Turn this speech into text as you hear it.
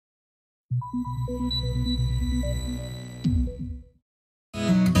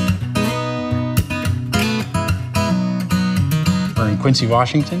We're in Quincy,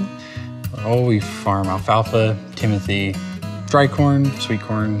 Washington. Oh, we farm alfalfa, timothy, dry corn, sweet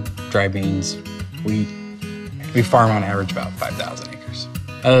corn, dry beans, wheat. We farm on average about 5,000 acres.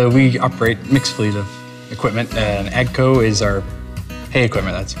 We operate mixed fleet of equipment. And AGCO is our hay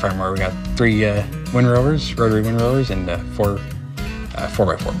equipment. That's the farm where we got 3 windrowers, rotary windrowers, and 4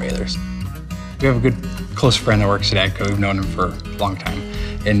 4x4 balers. We have a good close friend that works at AGCO. We've known him for a long time.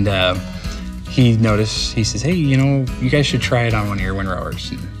 And he noticed, he says, hey, you know, you guys should try it on one of your windrowers.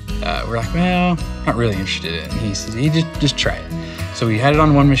 And we're like, well, not really interested in it. And he says, hey, just try it. So we had it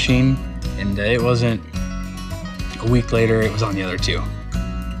on one machine, and it wasn't a week later, it was on the other 2.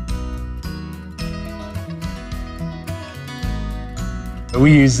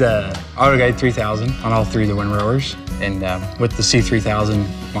 We use AutoGuide 3000 on all 3 of the windrowers, and with the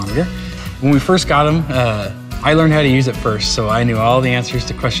C3000 monitor. When we first got them, I learned how to use it first, so I knew all the answers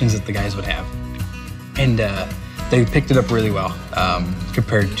to questions that the guys would have. And they picked it up really well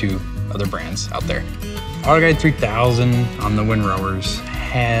compared to other brands out there. AutoGuide 3000 on the windrowers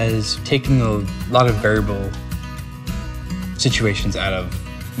has taken a lot of variable situations out of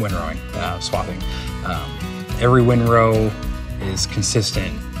windrowing, swathing. Every windrow is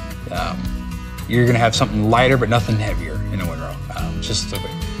consistent. You're gonna have something lighter but nothing heavier in a windrow. Just the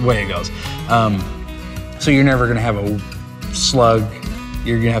way it goes. So you're never gonna have a slug.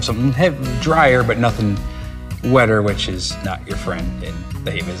 You're gonna have something drier but nothing wetter, which is not your friend in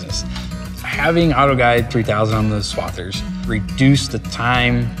the hay business. Having AutoGuide 3000 on the swathers reduced the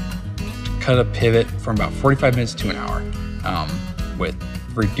time to cut a pivot from about 45 minutes to an hour, with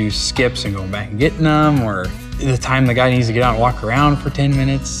reduced skips and going back and getting them, or the time the guy needs to get out and walk around for 10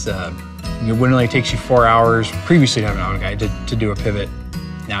 minutes. It only takes you 4 hours previously to have an AutoGuide to do a pivot.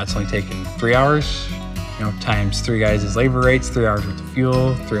 Now it's only taken 3 hours. You know, times 3 guys' labor rates, 3 hours worth of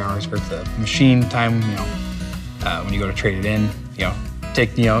fuel, 3 hours worth of machine time. You know, when you go to trade it in,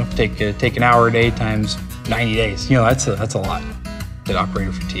 take an hour a day times 90 days. You know, that's a lot. That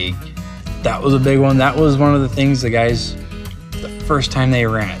operator fatigue. That was a big one. That was one of the things the guys, the first time they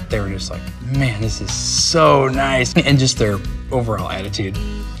ran it, they were just like, man, this is so nice. And just their overall attitude.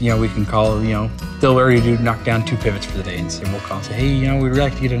 You know, we can call, they'll already knock down 2 pivots for the day, and we'll call and say, hey, we'd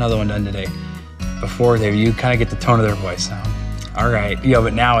like to get another one done today. Before you kind of get the tone of their voice. All right,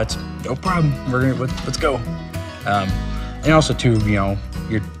 but now it's no problem. Let's go. And also too,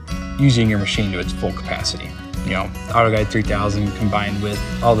 you're using your machine to its full capacity. AutoGuide 3000 combined with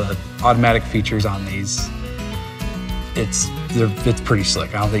all the automatic features on these, it's pretty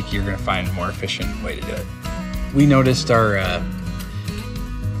slick. I don't think you're gonna find a more efficient way to do it. We noticed our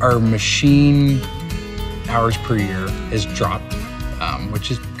machine hours per year has dropped,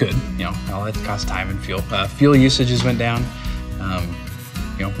 which is good. All that costs time and fuel. Fuel usages went down.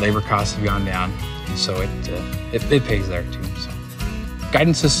 Labor costs have gone down, and so it pays there too. So,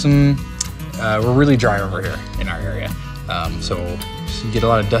 guidance system, we're really dry over here in our area, so you get a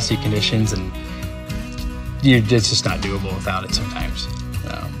lot of dusty conditions, and it's just not doable without it sometimes.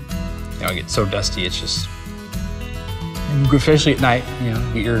 It gets so dusty, it's just, especially at night,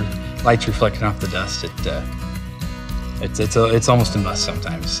 get your lights reflecting off the dust. It's almost a must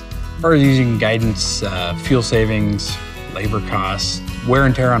sometimes. As far as using guidance, fuel savings, labor costs, wear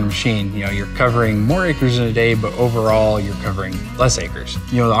and tear on a machine, you're covering more acres in a day, but overall you're covering less acres.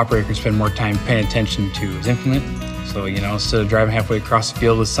 The operator can spend more time paying attention to his implement. So, instead of driving halfway across the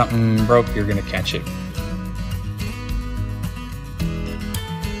field with something broke, you're gonna catch it